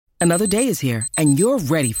Another day is here, and you're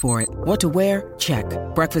ready for it. What to wear? Check.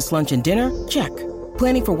 Breakfast, lunch, and dinner? Check.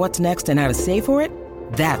 Planning for what's next and how to save for it?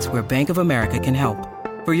 That's where Bank of America can help.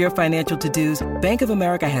 For your financial to-dos, Bank of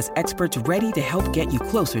America has experts ready to help get you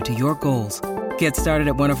closer to your goals. Get started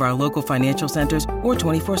at one of our local financial centers or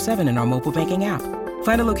 24/7 in our mobile banking app.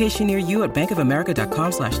 Find a location near you at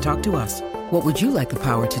bankofamerica.com/talktous. What would you like the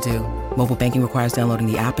power to do? Mobile banking requires downloading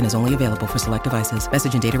the app and is only available for select devices.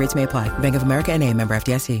 Message and data rates may apply. Bank of America N.A., member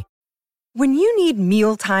FDIC. When you need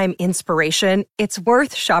mealtime inspiration, it's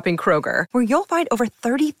worth shopping Kroger, where you'll find over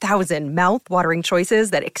 30,000 mouth-watering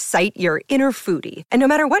choices that excite your inner foodie. And no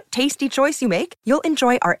matter what tasty choice you make, you'll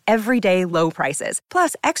enjoy our everyday low prices,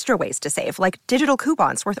 plus extra ways to save, like digital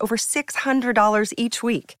coupons worth over $600 each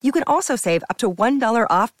week. You can also save up to $1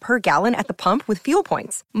 off per gallon at the pump with fuel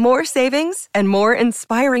points. More savings and more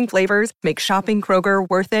inspiring flavors make shopping Kroger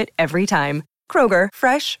worth it every time. Kroger,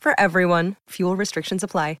 fresh for everyone. Fuel restrictions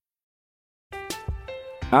apply.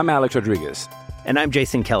 I'm Alex Rodriguez. And I'm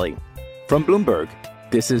Jason Kelly. From Bloomberg,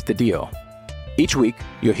 this is The Deal. Each week,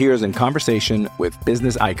 you'll hear us in conversation with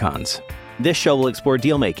business icons. This show will explore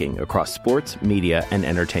deal-making across sports, media, and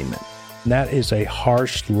entertainment. That is a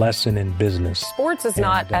harsh lesson in business. Sports is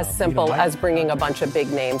not as simple as bringing a bunch of big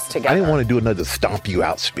names together. I didn't want to do another stomp you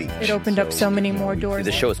out speech. It opened up so many more doors.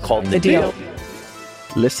 The show is called The Deal.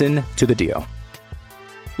 Listen to The Deal.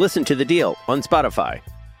 Listen to The Deal on Spotify.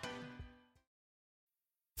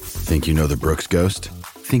 Think you know the Brooks Ghost?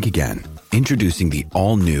 Think again. Introducing the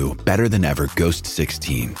all-new, better-than-ever Ghost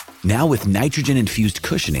 16. Now with nitrogen-infused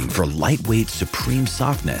cushioning for lightweight, supreme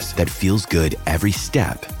softness that feels good every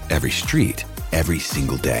step, every street, every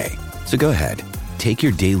single day. So go ahead, take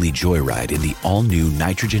your daily joyride in the all-new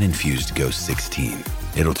nitrogen-infused Ghost 16.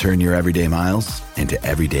 It'll turn your everyday miles into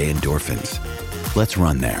everyday endorphins. Let's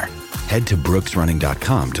run there. Head to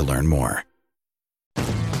brooksrunning.com to learn more.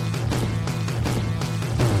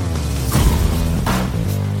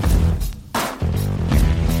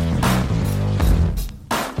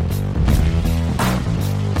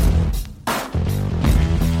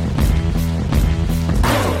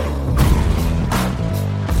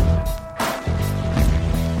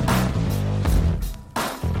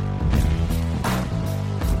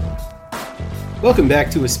 Welcome back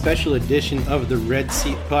to a special edition of the Red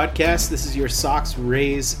Seat Podcast. This is your Sox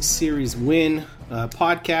Rays series win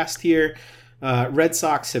podcast here. Red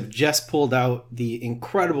Sox have just pulled out the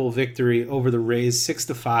incredible victory over the Rays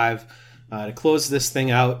 6-5 to close this thing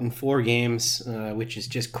out in 4 games, which is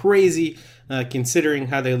just crazy considering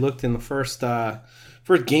how they looked in the first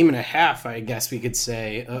game and a half, I guess we could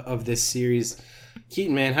say, of this series.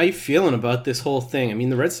 Keaton, man, how you feeling about this whole thing? I mean,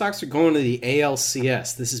 the Red Sox are going to the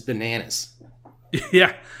ALCS. This is bananas.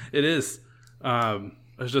 Yeah, it is.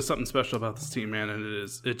 There's just something special about this team, man, and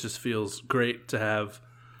it just feels great to have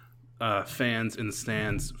fans in the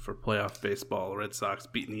stands for playoff baseball. The Red Sox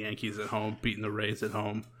beating the Yankees at home, beating the Rays at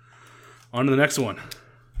home. On to the next one.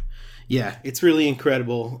 Yeah, it's really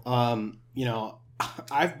incredible.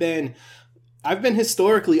 I've been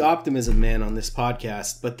historically optimism man on this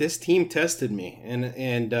podcast, but this team tested me,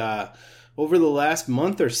 and over the last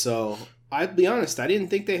month or so, I'll be honest, I didn't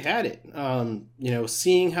think they had it.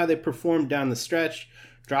 Seeing how they performed down the stretch,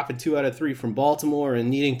 dropping 2 out of 3 from Baltimore and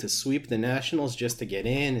needing to sweep the Nationals just to get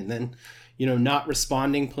in, and then, not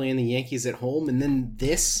responding, playing the Yankees at home, and then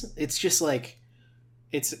this, it's just like,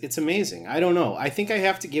 it's amazing. I don't know. I think I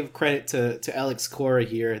have to give credit to Alex Cora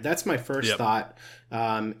here. That's my first thought,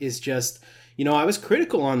 is just, I was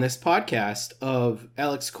critical on this podcast of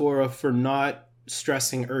Alex Cora for not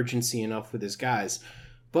stressing urgency enough with his guys.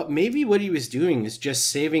 But maybe what he was doing is just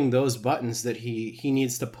saving those buttons that he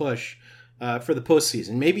needs to push for the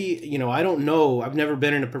postseason. Maybe, I don't know. I've never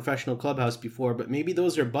been in a professional clubhouse before, but maybe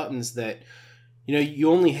those are buttons that, you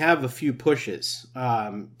only have a few pushes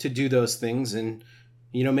to do those things. And,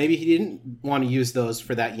 maybe he didn't want to use those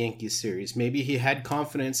for that Yankees series. Maybe he had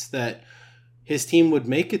confidence that his team would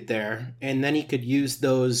make it there, and then he could use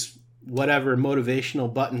those whatever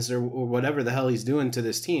motivational buttons or whatever the hell he's doing to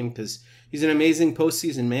this team, because he's an amazing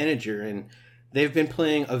postseason manager, and they've been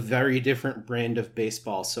playing a very different brand of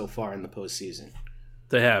baseball so far in the postseason.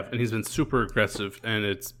 They have, and he's been super aggressive, and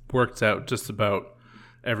it's worked out just about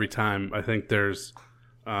every time. I think there's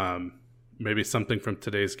maybe something from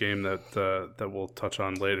today's game that we'll touch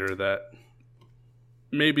on later that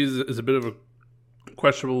maybe is a bit of a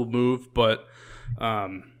questionable move, but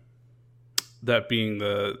that being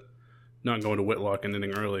the not going to Whitlock an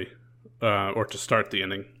inning early, or to start the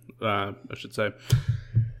inning, I should say.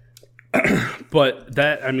 But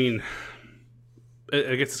that, I mean,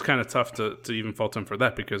 I guess it's kind of tough to even fault him for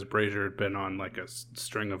that, because Brazier had been on like a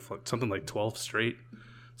string of something like 12 straight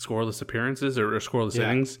scoreless appearances or scoreless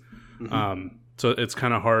innings. Mm-hmm. So it's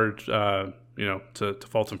kind of hard, to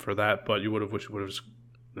fault him for that. But you would have wished he would have just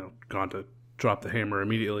gone to drop the hammer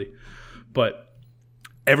immediately. But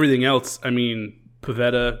everything else, I mean,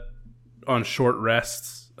 Pivetta on short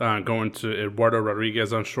rests, going to Eduardo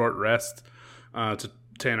Rodriguez on short rest, to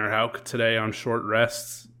Tanner Houck today on short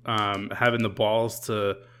rests, having the balls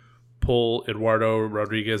to pull Eduardo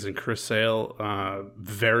Rodriguez and Chris Sale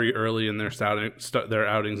very early in their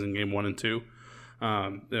outings in game 1 and 2.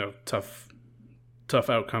 Tough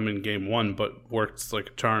outcome in game 1, but worked like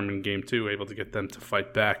a charm in game 2, able to get them to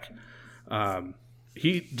fight back.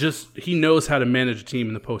 He knows how to manage a team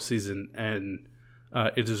in the postseason, and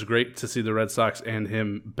it is great to see the Red Sox and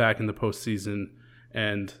him back in the postseason,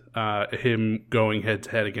 and him going head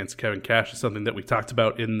to head against Kevin Cash is something that we talked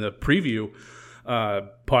about in the preview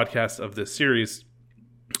podcast of this series.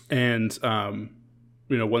 And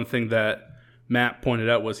one thing that Matt pointed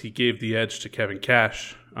out was he gave the edge to Kevin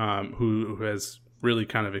Cash, who has really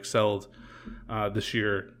kind of excelled this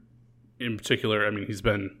year in particular. I mean, he's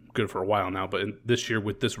been good for a while now, but this year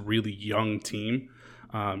with this really young team,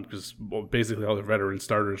 because basically all the veteran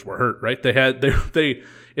starters were hurt, right? They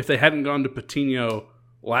if they hadn't gone to Patino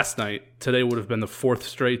last night, today would have been the 4th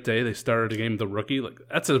straight day they started a game with the rookie. Like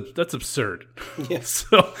that's absurd. Yes.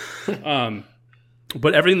 So,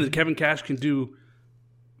 but everything that Kevin Cash can do,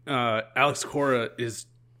 Alex Cora is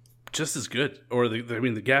just as good, or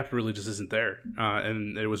the gap really just isn't there.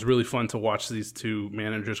 And it was really fun to watch these two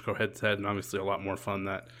managers go head to head, and obviously a lot more fun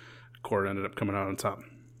that Cora ended up coming out on top.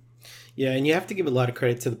 Yeah, and you have to give a lot of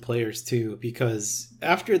credit to the players too, because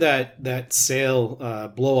after that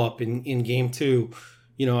Sale blow up in game 2,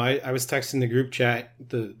 I was texting the group chat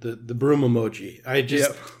the broom emoji.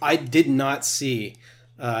 I did not see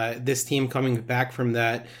this team coming back from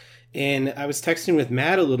that, and I was texting with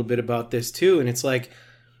Matt a little bit about this too, and it's like,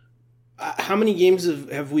 how many games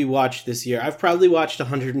have we watched this year? I've probably watched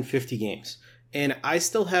 150 games. And I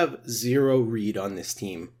still have zero read on this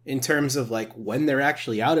team in terms of like when they're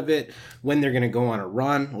actually out of it, when they're going to go on a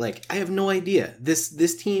run. Like, I have no idea.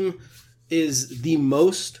 This team is the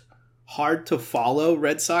most hard to follow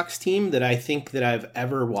Red Sox team that I think that I've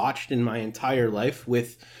ever watched in my entire life,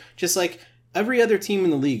 with just like every other team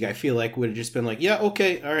in the league. I feel like would have just been like, yeah,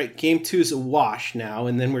 okay, all right, game 2 is a wash now,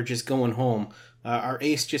 and then we're just going home. Our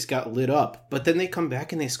ace just got lit up. But then they come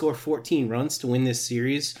back and they score 14 runs to win this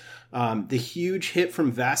series. The huge hit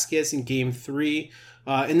from Vasquez in game 3.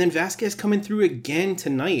 And then Vasquez coming through again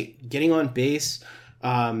tonight, getting on base.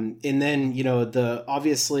 And then,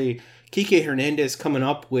 obviously Kike Hernandez coming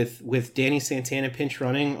up with Danny Santana pinch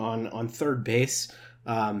running on third base.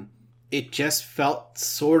 It just felt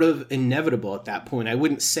sort of inevitable at that point. I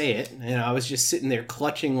wouldn't say it. I was just sitting there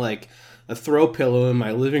clutching like a throw pillow in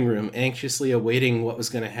my living room, anxiously awaiting what was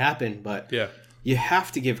going to happen. But yeah, you have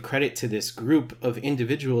to give credit to this group of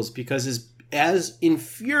individuals, because as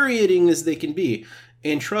infuriating as they can be,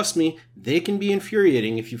 and trust me, they can be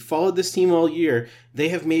infuriating. If you followed this team all year, they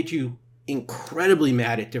have made you incredibly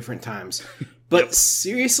mad at different times. But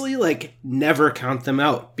seriously, like, never count them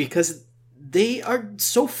out, because they are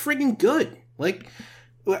so friggin' good. Like,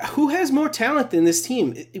 who has more talent than this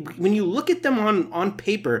team? When you look at them on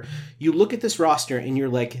paper, you look at this roster and you're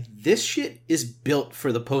like, this shit is built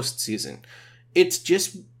for the postseason. It's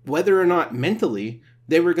just whether or not mentally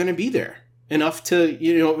they were going to be there enough to,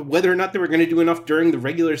 whether or not they were going to do enough during the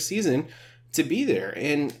regular season to be there.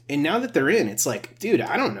 And now that they're in, it's like, dude,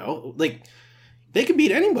 I don't know. Like, they could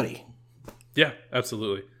beat anybody. Yeah,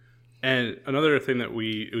 absolutely. And another thing that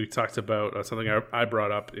we talked about, something I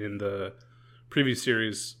brought up in the previous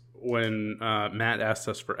series when Matt asked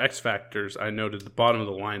us for X factors, I noted the bottom of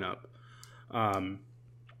the lineup.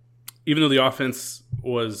 Even though the offense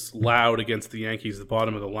was loud against the Yankees, the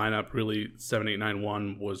bottom of the lineup, really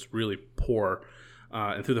 7-8-9-1, was really poor.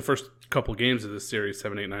 And through the first couple games of this series,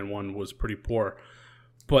 7-8-9-1 was pretty poor.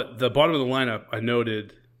 But the bottom of the lineup, I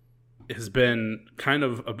noted, has been kind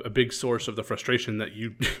of a big source of the frustration that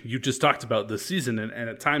you just talked about this season, and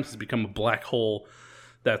at times has become a black hole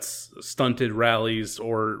that's stunted rallies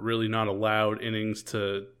or really not allowed innings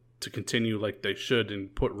to continue like they should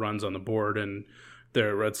and put runs on the board. And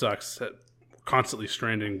the Red Sox constantly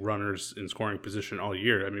stranding runners in scoring position all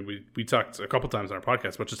year. I mean, we talked a couple times on our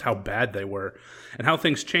podcast about just how bad they were and how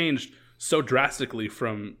things changed so drastically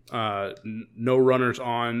from no runners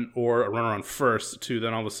on or a runner on first to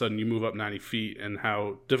then all of a sudden you move up 90 feet and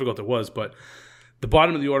how difficult it was. But the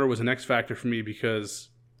bottom of the order was an X factor for me, because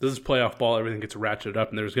this is playoff ball. Everything gets ratcheted up,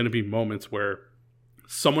 and there's going to be moments where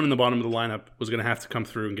someone in the bottom of the lineup was going to have to come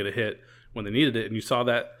through and get a hit when they needed it. And you saw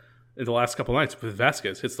that in the last couple nights with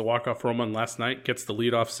Vasquez. Hits the walk-off home run last night, gets the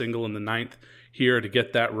leadoff single in the 9th here to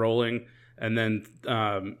get that rolling. And then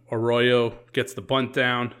Arroyo gets the bunt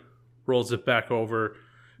down, rolls it back over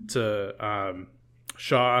to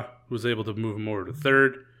Shaw, who was able to move him over to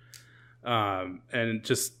third. And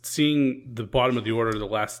just seeing the bottom of the order the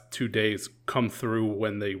last 2 days come through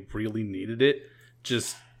when they really needed it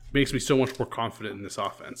just makes me so much more confident in this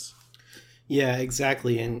offense. Yeah,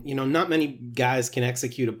 exactly. And, not many guys can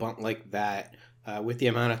execute a bunt like that with the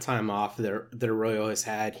amount of time off that Arroyo has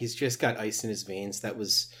had. He's just got ice in his veins. That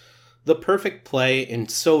was the perfect play,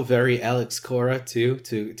 and so very Alex Cora, too,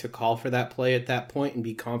 to call for that play at that point and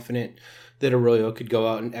be confident that Arroyo could go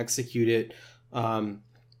out and execute it.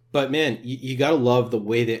 But, man, you got to love the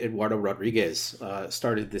way that Eduardo Rodriguez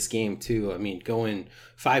started this game, too. I mean, going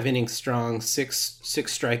 5 innings strong, six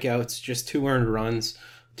strikeouts, just 2 earned runs.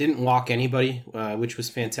 Didn't walk anybody, which was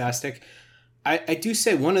fantastic. I do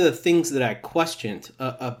say one of the things that I questioned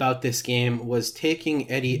about this game was taking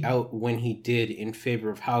Eddie out when he did in favor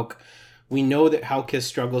of Houck. We know that Houck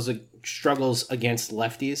struggles against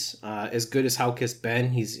lefties. As good as Houck has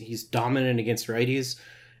been, he's dominant against righties.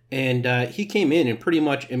 And he came in and pretty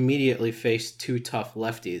much immediately faced 2 tough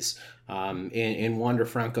lefties. And Wander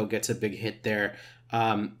Franco gets a big hit there.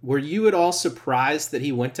 Were you at all surprised that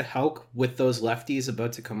he went to Houck with those lefties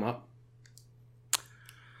about to come up?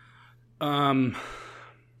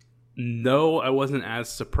 No, I wasn't as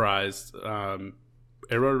surprised.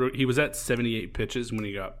 He was at 78 pitches when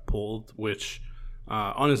he got pulled, which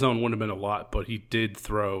on his own wouldn't have been a lot, but he did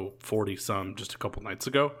throw 40-some just a couple nights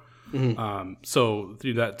ago. Mm-hmm. So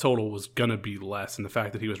that total was going to be less, and the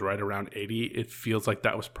fact that he was right around 80, it feels like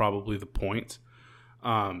that was probably the point.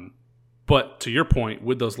 But to your point,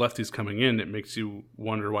 with those lefties coming in, it makes you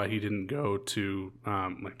wonder why he didn't go to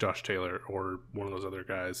like Josh Taylor or one of those other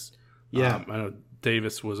guys. Yeah, I know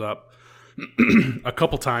Davis was up a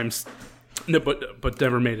couple times, but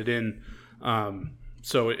never made it in. I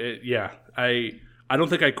don't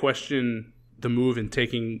think I question the move in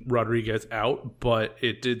taking Rodriguez out, but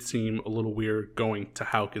it did seem a little weird going to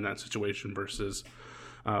Houck in that situation versus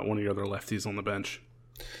one of the other lefties on the bench.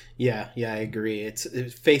 Yeah, I agree. It's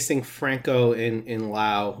facing Franco in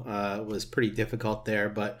Lau was pretty difficult there,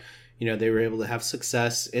 but they were able to have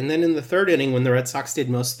success. And then in the 3rd inning, when the Red Sox did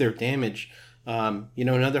most of their damage,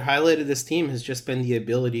 another highlight of this team has just been the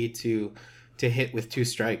ability to hit with 2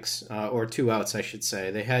 strikes or 2 outs, I should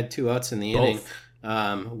say. They had 2 outs in the inning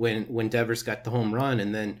when Devers got the home run,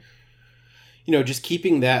 and then just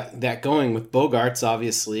keeping that going with Bogaerts,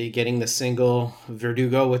 obviously, getting the single,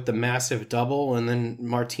 Verdugo with the massive double, and then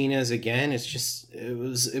Martinez again. It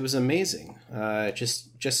was amazing.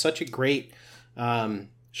 Just such a great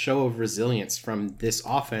show of resilience from this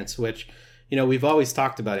offense, which, we've always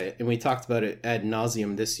talked about it, and we talked about it ad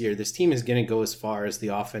nauseum this year. This team is going to go as far as the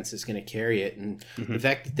offense is going to carry it, and the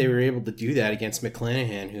fact that they were able to do that against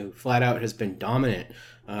McClanahan, who flat out has been dominant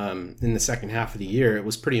in the second half of the year, it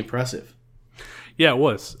was pretty impressive. Yeah, it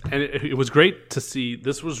was. And it was great to see.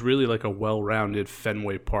 This was really like a well-rounded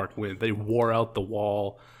Fenway Park win. They wore out the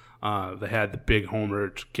wall. They had the big homer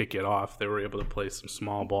to kick it off. They were able to play some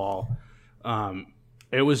small ball.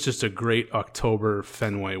 It was just a great October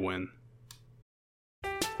Fenway win.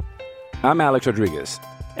 I'm Alex Rodriguez.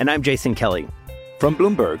 And I'm Jason Kelly. From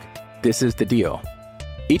Bloomberg, this is The Deal.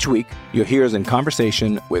 Each week, you'll hear us in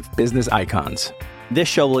conversation with business icons. This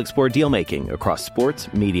show will explore deal-making across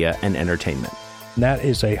sports, media, and entertainment. That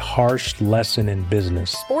is a harsh lesson in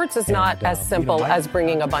business. Sports is not as simple as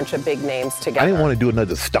bringing a bunch of big names together. I didn't want to do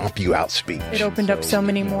another stomp you out speech. It opened up so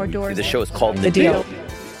many more doors. The show is called The Deal.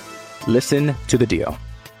 Listen to The Deal.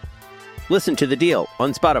 Listen to The Deal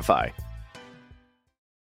on Spotify.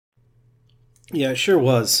 Yeah, it sure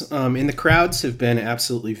was. And the crowds have been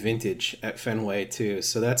absolutely vintage at Fenway, too.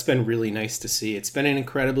 So that's been really nice to see. It's been an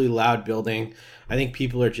incredibly loud building. I think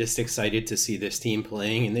people are just excited to see this team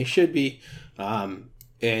playing, and they should be.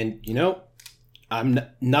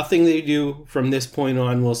 Nothing they do from this point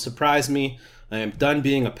on will surprise me. I am done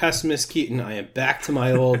being a pessimist, Keaton. I am back to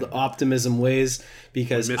my old optimism ways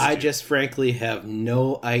because I just frankly have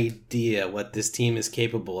no idea what this team is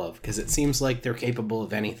capable of, because it seems like they're capable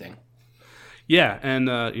of anything. Yeah, and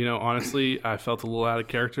honestly, I felt a little out of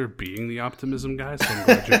character being the optimism guy, so I'm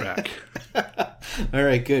glad you're back. All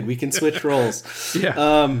right, good. We can switch roles.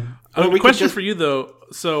 Yeah. A question for you, though.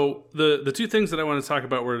 So the 2 things that I want to talk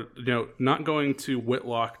about were, not going to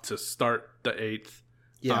Whitlock to start the 8th.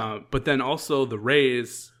 Yeah. But then also the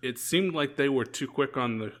Rays, it seemed like they were too quick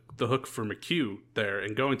on the hook for McHugh there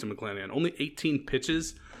and going to McClanahan. Only 18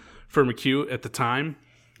 pitches for McHugh at the time.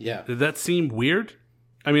 Yeah. Did that seem weird?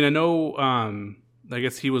 I mean, I know I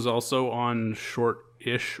guess he was also on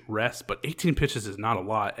short-ish rest, but 18 pitches is not a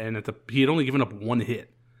lot, and he had only given up one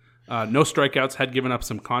hit. No strikeouts, had given up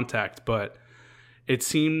some contact, but it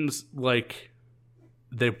seems like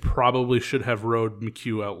they probably should have rode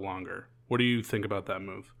McHugh out longer. What do you think about that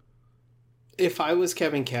move? If I was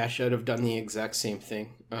Kevin Cash, I'd have done the exact same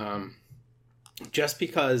thing. Just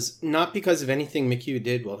because, not because of anything McHugh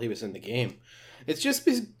did while he was in the game. It's just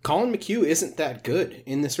because Colin McHugh isn't that good,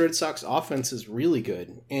 and this Red Sox offense is really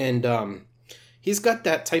good. And he's got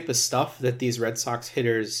that type of stuff that these Red Sox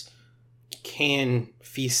hitters can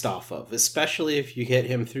feast off of, especially if you get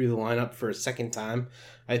him through the lineup for a second time.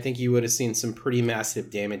 I think you would have seen some pretty massive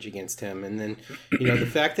damage against him. And then, the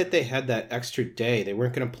fact that they had that extra day, they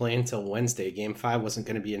weren't going to play until Wednesday. Game 5 wasn't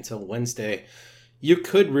going to be until Wednesday. You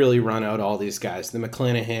could really run out all these guys, the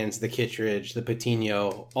McClanahans, the Kittredge, the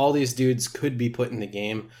Patino, all these dudes could be put in the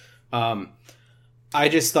game. I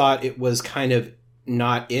just thought it was kind of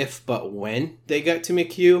not if, but when they got to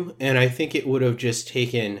McHugh, and I think it would have just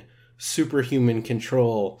taken superhuman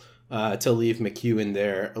control to leave McHugh in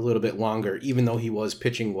there a little bit longer, even though he was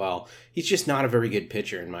pitching well. He's just not a very good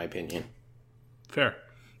pitcher, in my opinion. Fair.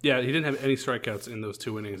 Yeah, he didn't have any strikeouts in those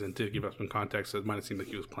 2 innings and did give up some contact, so it might have seemed like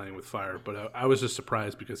he was playing with fire. But I was just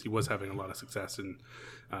surprised because he was having a lot of success in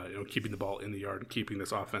keeping the ball in the yard and keeping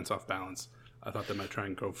this offense off balance. I thought they might try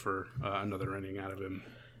and go for another inning out of him.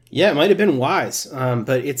 Yeah, it might have been wise,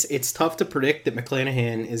 but it's tough to predict that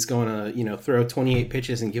McClanahan is going to throw 28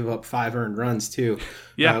 pitches and give up 5 earned runs too.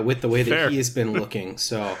 Yeah, with the way that he has been looking.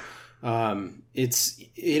 So it's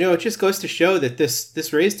it just goes to show that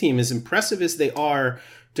this Rays team, as impressive as they are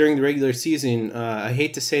during the regular season, I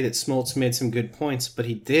hate to say that Smoltz made some good points, but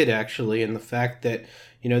he did actually, in the fact that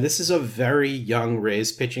this is a very young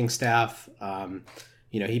Rays pitching staff.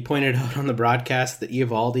 He pointed out on the broadcast that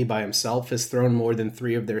Eovaldi by himself has thrown more than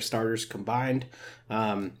 3 of their starters combined.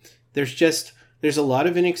 There's a lot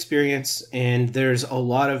of inexperience, and there's a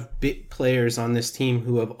lot of big players on this team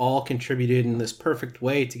who have all contributed in this perfect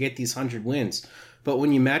way to get these 100 wins. But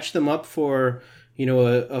when you match them up for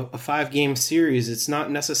a 5-game series, it's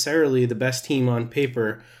not necessarily the best team on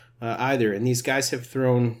paper either. And these guys have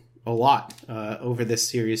thrown a lot over this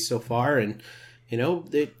series so far, and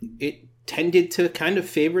it tended to kind of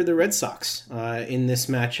favor the Red Sox in this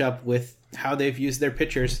matchup with how they've used their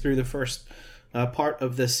pitchers through the first part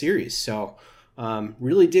of the series. So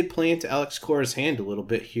really did play into Alex Cora's hand a little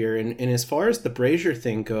bit here. And as far as the Brazier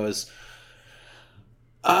thing goes,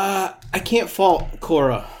 I can't fault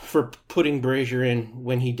Cora for putting Brazier in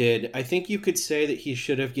when he did. I think you could say that he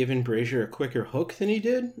should have given Brazier a quicker hook than he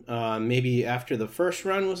did. Maybe after the first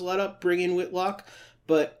run was let up, bring in Whitlock.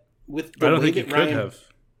 But with the I don't way think that he could have,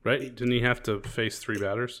 right? Didn't he have to face 3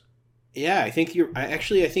 batters? Yeah, I think you're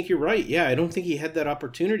right. Yeah, I don't think he had that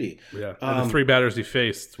opportunity. Yeah, and the 3 batters he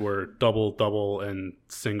faced were double, and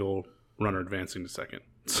single runner advancing to second.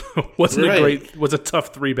 So it was a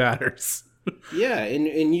tough 3 batters. Yeah,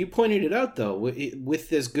 and you pointed it out, though.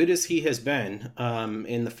 With as good as he has been,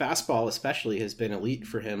 and the fastball especially has been elite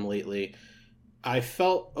for him lately, I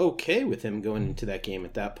felt okay with him going into that game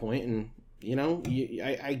at that point. And,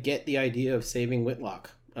 I get the idea of saving Whitlock.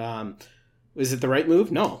 Was it the right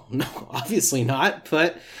move? No, obviously not.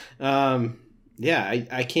 But,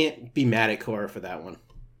 I can't be mad at Cora for that one.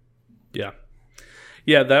 Yeah.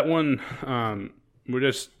 Yeah, that one... we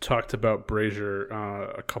just talked about Brazier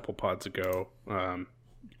a couple pods ago.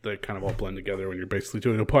 They kind of all blend together when you're basically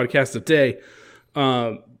doing a podcast a day.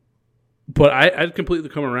 But I'd completely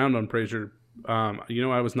come around on Brazier.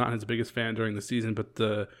 I was not his biggest fan during the season, but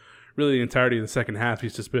the entirety of the second half,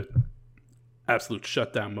 he's just been absolute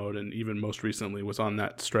shutdown mode, and even most recently was on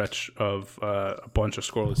that stretch of a bunch of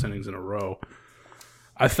scoreless innings in a row.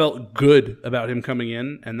 I felt good about him coming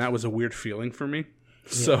in, and that was a weird feeling for me.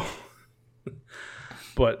 Yeah. So...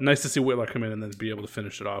 But nice to see Whitlock come in and then be able to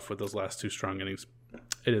finish it off with those last 2 strong innings.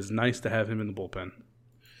 It is nice to have him in the bullpen.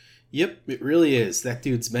 Yep, it really is. That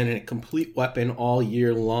dude's been a complete weapon all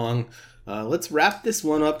year long. Let's wrap this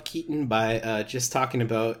one up, Keaton, by just talking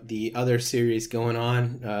about the other series going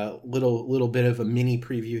on. Little bit of a mini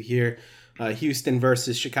preview here. Houston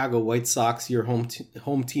versus Chicago White Sox, your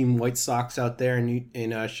home team White Sox out there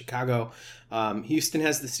in Chicago. Houston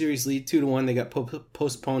has the series lead 2-1. They got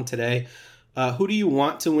postponed today. Who do you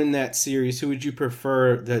want to win that series? Who would you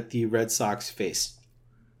prefer that the Red Sox face?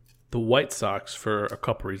 The White Sox for a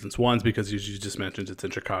couple reasons. One's because, as you just mentioned, it's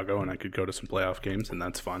in Chicago, and I could go to some playoff games, and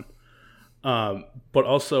that's fun. But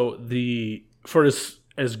also, for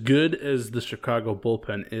as good as the Chicago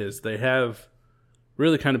bullpen is, they have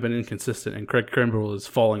really kind of been inconsistent, and Craig Kimbrel is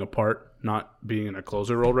falling apart, not being in a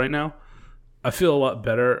closer role right now. I feel a lot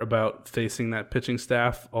better about facing that pitching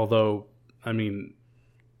staff, although, I mean,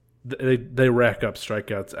 they rack up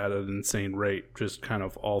strikeouts at an insane rate, just kind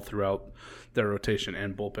of all throughout their rotation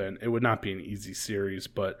and bullpen. It would not be an easy series,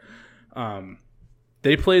 but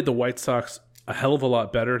they played the White Sox a hell of a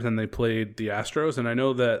lot better than they played the Astros, and I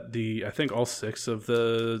know that I think all 6 of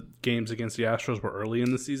the games against the Astros were early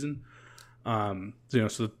in the season.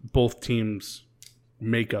 So both teams'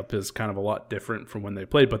 makeup is kind of a lot different from when they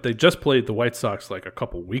played, but they just played the White Sox like a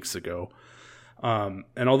couple weeks ago. And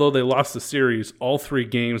although they lost the series, all 3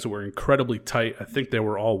 games were incredibly tight. I think they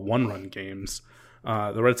were all one-run games.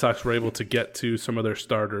 The Red Sox were able to get to some of their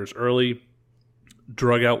starters early,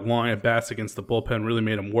 drug out long at-bats against the bullpen, really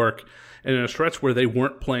made them work. And in a stretch where they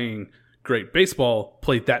weren't playing great baseball,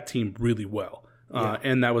 played that team really well.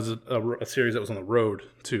 And that was a series that was on the road,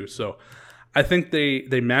 too. So I think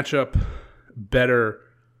they match up better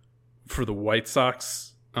for the White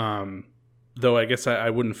Sox, though I guess I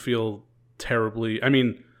wouldn't feel terribly. I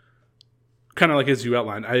mean, kind of like as you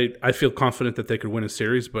outlined, I feel confident that they could win a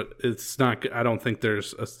series, but it's not. I don't think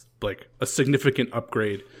there's a significant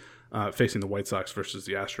upgrade facing the White Sox versus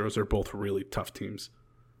the Astros. They're both really tough teams.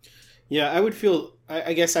 Yeah, I would feel.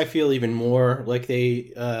 I guess I feel even more like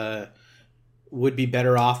they would be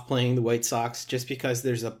better off playing the White Sox, just because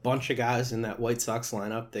there's a bunch of guys in that White Sox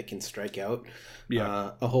lineup that can strike out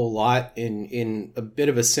a whole lot in a bit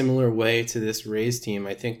of a similar way to this Rays team.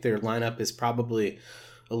 I think their lineup is probably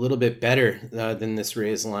a little bit better than this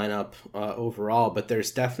Rays lineup overall, but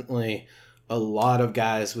there's definitely a lot of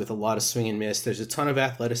guys with a lot of swing and miss. There's a ton of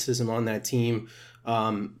athleticism on that team,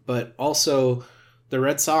 but also the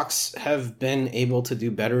Red Sox have been able to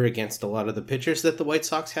do better against a lot of the pitchers that the White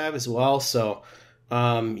Sox have as well. So,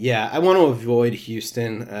 I want to avoid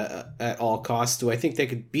Houston at all costs. Do I think they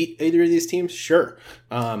could beat either of these teams? Sure.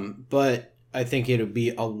 But I think it would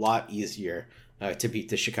be a lot easier to beat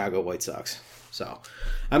the Chicago White Sox. So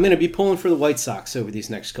I'm going to be pulling for the White Sox over these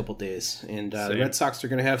next couple days. And the Red Sox are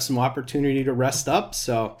going to have some opportunity to rest up.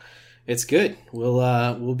 So it's good.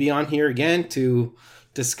 We'll be on here again to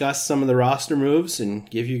discuss some of the roster moves and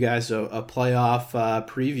give you guys a playoff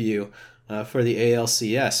preview for the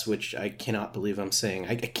ALCS, which I cannot believe I'm saying.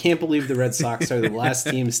 I can't believe the Red Sox are the last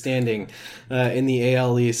team standing in the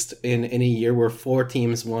AL East in a year where 4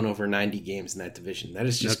 teams won over 90 games in that division. That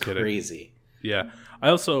is just crazy. Yeah. I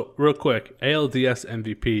also, real quick, ALDS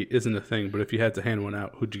MVP isn't a thing, but if you had to hand one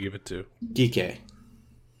out, who'd you give it to? Kike.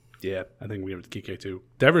 Yeah, I think we give it to Kike too.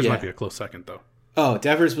 Devers might be a close second, though. Oh,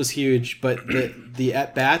 Devers was huge, but the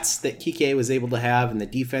at-bats that Kike was able to have and the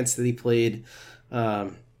defense that he played,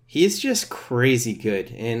 he's just crazy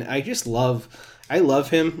good. And I love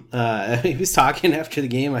him. He was talking after the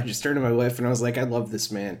game. I just turned to my wife and I was like, I love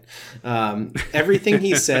this man. Everything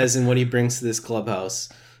he says and what he brings to this clubhouse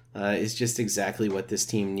is just exactly what this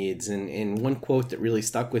team needs. And one quote that really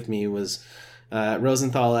stuck with me was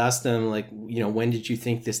Rosenthal asked him, when did you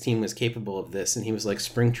think this team was capable of this? And he was like,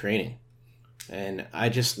 spring training. And I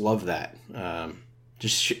just love that.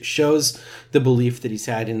 Just shows the belief that he's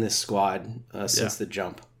had in this squad since the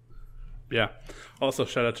jump. Yeah. Also,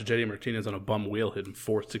 shout out to JD Martinez on a bum wheel hitting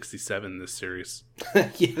 467 this series.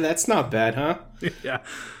 Yeah, that's not bad, huh? Yeah.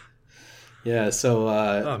 Yeah, so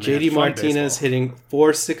JD Martinez hitting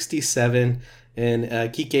 467 and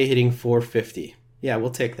Kike hitting 450. Yeah,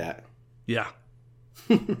 we'll take that. Yeah.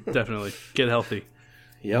 Definitely. Get healthy.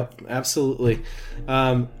 Yep, absolutely.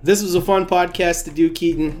 This was a fun podcast to do,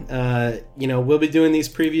 Keaton. We'll be doing these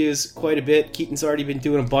previews quite a bit. Keaton's already been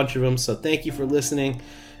doing a bunch of them, so thank you for listening.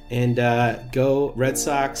 And go Red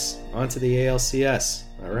Sox onto the ALCS.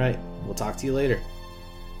 All right, we'll talk to you later.